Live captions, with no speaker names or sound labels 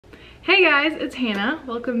Hey guys, it's Hannah.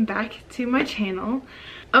 Welcome back to my channel.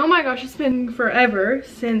 Oh my gosh, it's been forever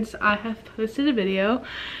since I have posted a video.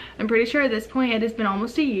 I'm pretty sure at this point it has been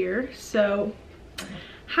almost a year. So,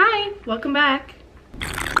 hi, welcome back.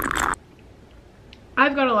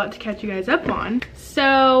 I've got a lot to catch you guys up on.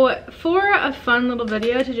 So for a fun little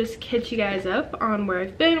video to just catch you guys up on where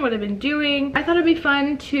I've been, what I've been doing, I thought it'd be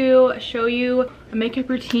fun to show you a makeup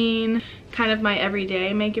routine, kind of my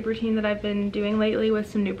everyday makeup routine that I've been doing lately with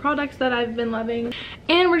some new products that I've been loving.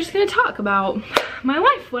 And we're just gonna talk about my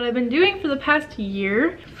life, what I've been doing for the past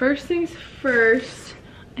year. First things first,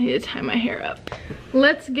 I need to tie my hair up.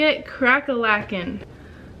 Let's get crack-a-lackin'.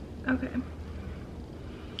 Okay.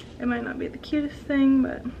 It might not be the cutest thing,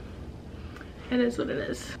 but it is what it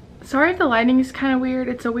is. Sorry if the lighting is kind of weird.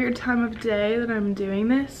 It's a weird time of day that I'm doing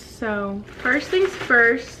this. So first things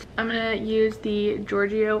first, I'm gonna use the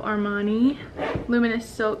Giorgio Armani Luminous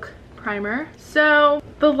Silk Primer. So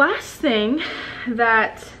the last thing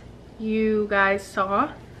that you guys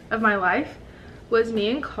saw of my life was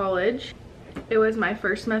me in college. It was my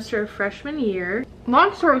first semester of freshman year.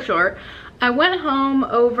 Long story short, I went home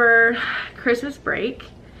over Christmas break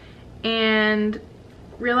and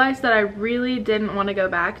realized that I really didn't want to go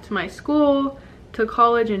back to my school, to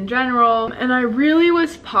college in general, and I really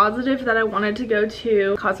was positive that I wanted to go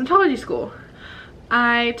to cosmetology school.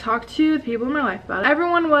 I talked to the people in my life about it.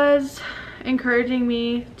 Everyone was encouraging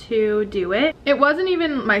me to do it. It wasn't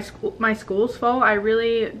even my school's fault. I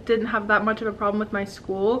really didn't have that much of a problem with my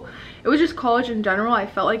school. It was just college in general. I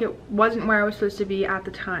felt like it wasn't where I was supposed to be at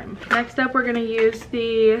the time. Next up, we're gonna use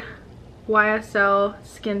the YSL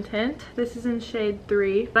Skin Tint. This is in shade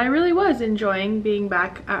 3. I really was enjoying being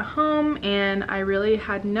back at home, and I really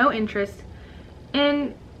had no interest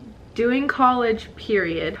in doing college,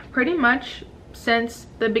 period. Pretty much since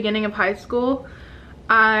the beginning of high school,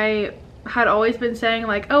 I had always been saying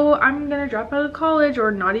like, oh, I'm gonna drop out of college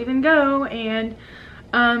or not even go and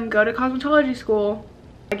go to cosmetology school.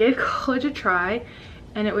 I gave college a try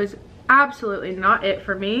and it was absolutely not it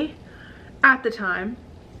for me at the time.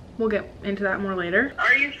 We'll get into that more later.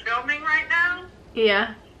 Are you filming right now?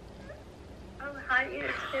 Yeah. Oh, hi,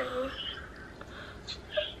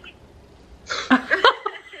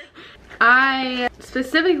 I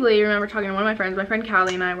specifically remember talking to one of my friends. My friend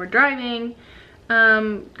Callie and I were driving,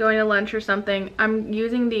 going to lunch or something. I'm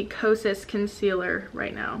using the Kosas concealer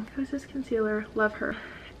right now. Kosas concealer, love her.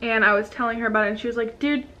 And I was telling her about it and she was like,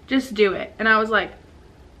 dude, just do it. And I was like,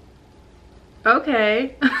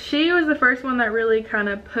 okay. She was the first one that really kind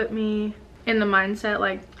of put me in the mindset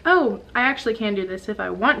like, oh, I actually can do this if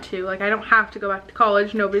I want to. Like, I don't have to go back to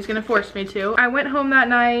college. Nobody's gonna force me to. I went home that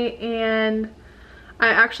night and I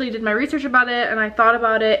actually did my research about it and I thought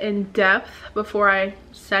about it in depth before I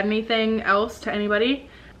said anything else to anybody.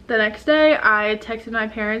 The next day I texted my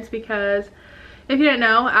parents because if you didn't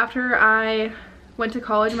know, after I went to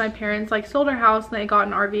college, my parents like sold our house and they got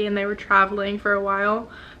an RV and they were traveling for a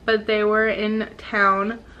while, but they were in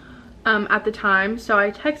town at the time. So I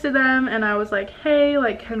texted them and I was like, hey,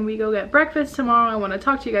 like, can we go get breakfast tomorrow? I want to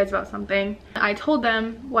talk to you guys about something. I told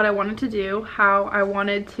them what I wanted to do, how I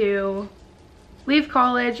wanted to leave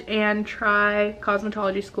college and try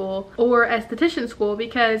cosmetology school or esthetician school,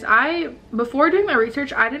 because before doing my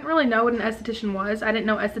research, I didn't really know what an esthetician was. I didn't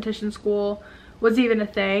know esthetician school was even a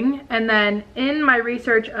thing. And then in my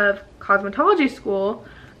research of cosmetology school,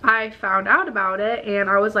 I found out about it and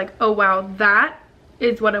I was like, oh wow, that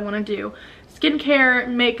is what I want to do. Skincare,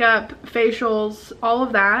 makeup, facials, all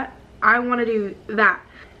of that. I want to do that.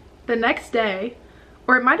 The next day,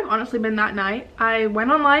 or it might have honestly been that night, I went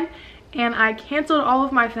online and I canceled all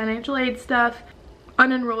of my financial aid stuff,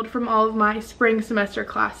 unenrolled from all of my spring semester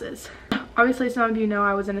classes. Obviously, some of you know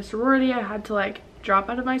I was in a sorority. I had to like drop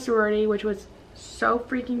out of my sorority, which was so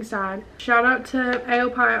freaking sad. Shout out to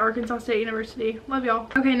AOPI, Arkansas State University. Love y'all.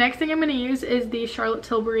 Okay, next thing I'm gonna use is the Charlotte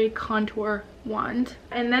Tilbury Contour Wand.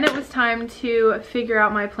 And then it was time to figure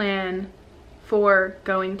out my plan for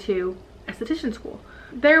going to esthetician school.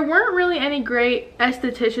 There weren't really any great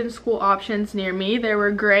esthetician school options near me. There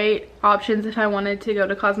were great options if I wanted to go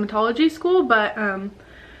to cosmetology school, but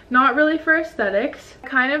not really for aesthetics. I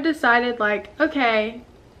kind of decided like, okay,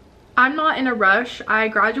 I'm not in a rush. I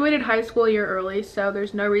graduated high school a year early, so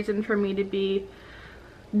there's no reason for me to be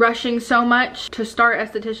rushing so much to start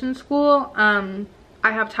esthetician school.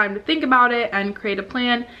 I have time to think about it and create a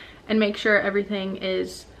plan and make sure everything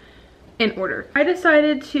is in order. I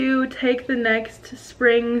decided to take the next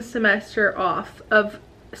spring semester off of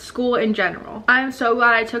school in general. I'm so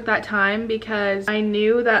glad I took that time because I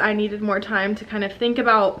knew that I needed more time to kind of think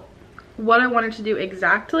about what I wanted to do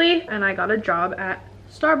exactly, and I got a job at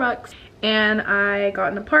Starbucks and I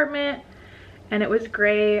got an apartment and it was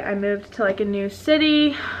great. I moved to like a new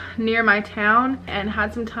city near my town and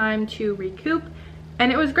had some time to recoup,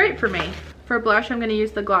 and it was great for me. For blush, I'm going to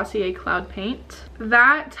use the Glossier Cloud Paint.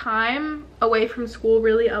 That time away from school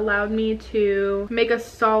really allowed me to make a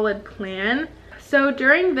solid plan. So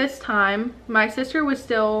during this time, my sister was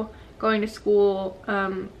still going to school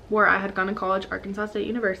where I had gone to college, Arkansas State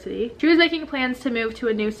University. She was making plans to move to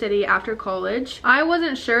a new city after college. I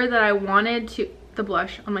wasn't sure that I wanted to, the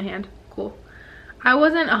blush on my hand, cool. I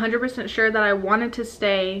wasn't 100% sure that I wanted to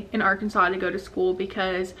stay in Arkansas to go to school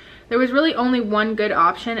because there was really only one good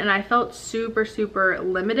option, and I felt super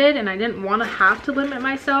limited, and I didn't want to have to limit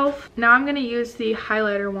myself. Now I'm going to use the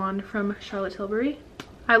highlighter wand from Charlotte Tilbury.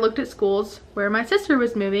 I looked at schools where my sister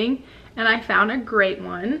was moving and I found a great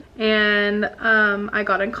one, and I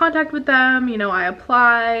got in contact with them. You know, I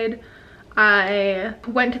applied, I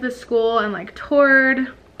went to the school and like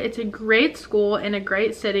toured. It's a great school in a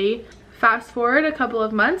great city. Fast forward a couple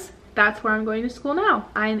of months, that's where I'm going to school now.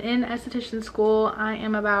 I'm in esthetician school. I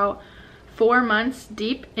am about 4 months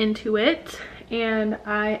deep into it, and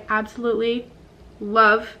I absolutely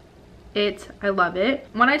love it. I love it.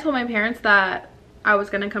 When I told my parents that I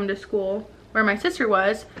was gonna come to school where my sister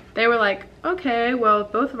was, they were like, okay, well,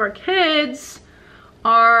 if both of our kids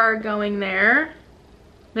are going there,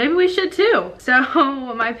 maybe we should too. So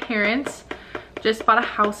my parents just bought a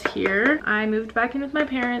house here. I moved back in with my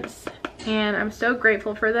parents, and I'm so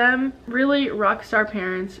grateful for them. Really rock star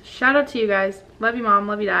parents. Shout out to you guys. Love you, mom,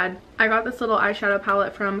 love you, dad. I got this little eyeshadow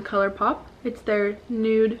palette from ColourPop. It's their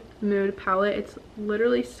Nude Mood palette. It's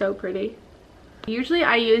literally so pretty. Usually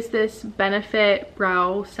I use this Benefit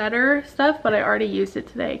brow setter stuff, but I already used it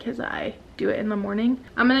today because I do it in the morning.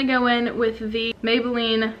 I'm gonna go in with the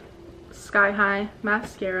Maybelline Sky High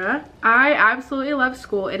mascara. I absolutely love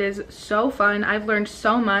school. It is so fun. I've learned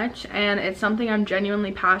so much, and it's something I'm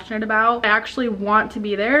genuinely passionate about. I actually want to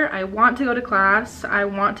be there. I want to go to class. I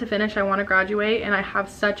want to finish. I want to graduate, and I have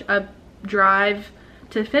such a drive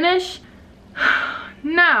to finish.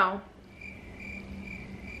 Now,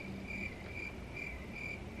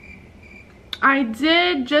 I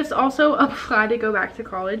did just also apply to go back to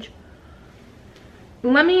college.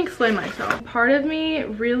 Let me explain myself. Part of me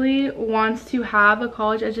really wants to have a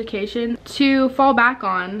college education to fall back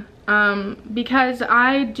on because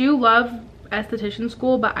I do love esthetician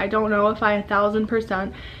school, but I don't know if I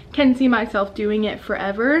 1000% can see myself doing it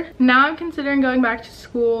forever. Now I'm considering going back to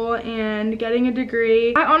school and getting a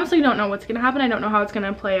degree. I honestly don't know what's gonna happen. I don't know how it's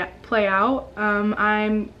gonna play out.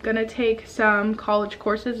 I'm gonna take some college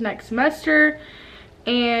courses next semester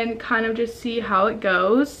and kind of just see how it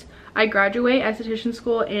goes. I graduate esthetician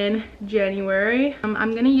school in January.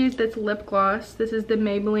 I'm gonna use this lip gloss. This is the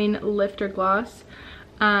Maybelline Lifter Gloss.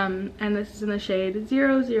 And this is in the shade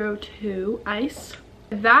 002 Ice.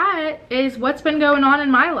 That is what's been going on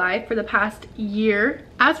in my life for the past year.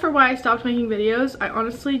 As for why I stopped making videos, I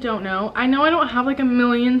honestly don't know. I know I don't have like 1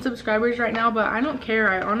 million subscribers right now, but I don't care.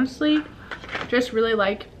 I honestly just really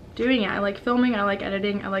like doing it. I like filming, I like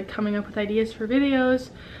editing, I like coming up with ideas for videos,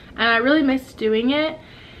 and I really miss doing it.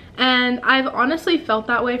 And I've honestly felt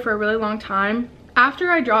that way for a really long time.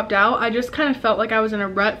 After I dropped out, I just kind of felt like I was in a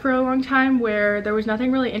rut for a long time where there was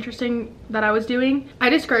nothing really interesting that I was doing. I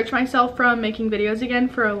discouraged myself from making videos again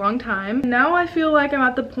for a long time. Now I feel like I'm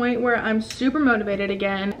at the point where I'm super motivated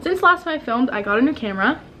again. Since last time I filmed, I got a new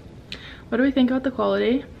camera. What do we think about the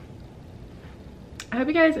quality? I hope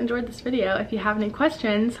you guys enjoyed this video. If you have any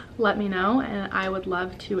questions, let me know and I would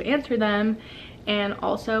love to answer them. And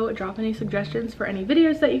also drop any suggestions for any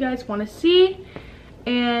videos that you guys want to see.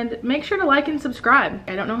 And make sure to like and subscribe.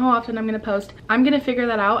 I don't know how often I'm going to post. I'm going to figure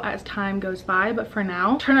that out as time goes by, but for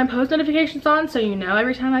now, turn my post notifications on so you know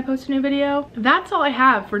every time I post a new video. That's all I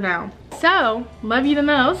have for now. So, love you the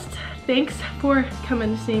most. Thanks for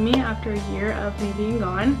coming to see me after a year of me being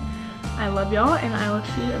gone. I love y'all, and I will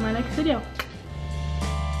see you in my next video.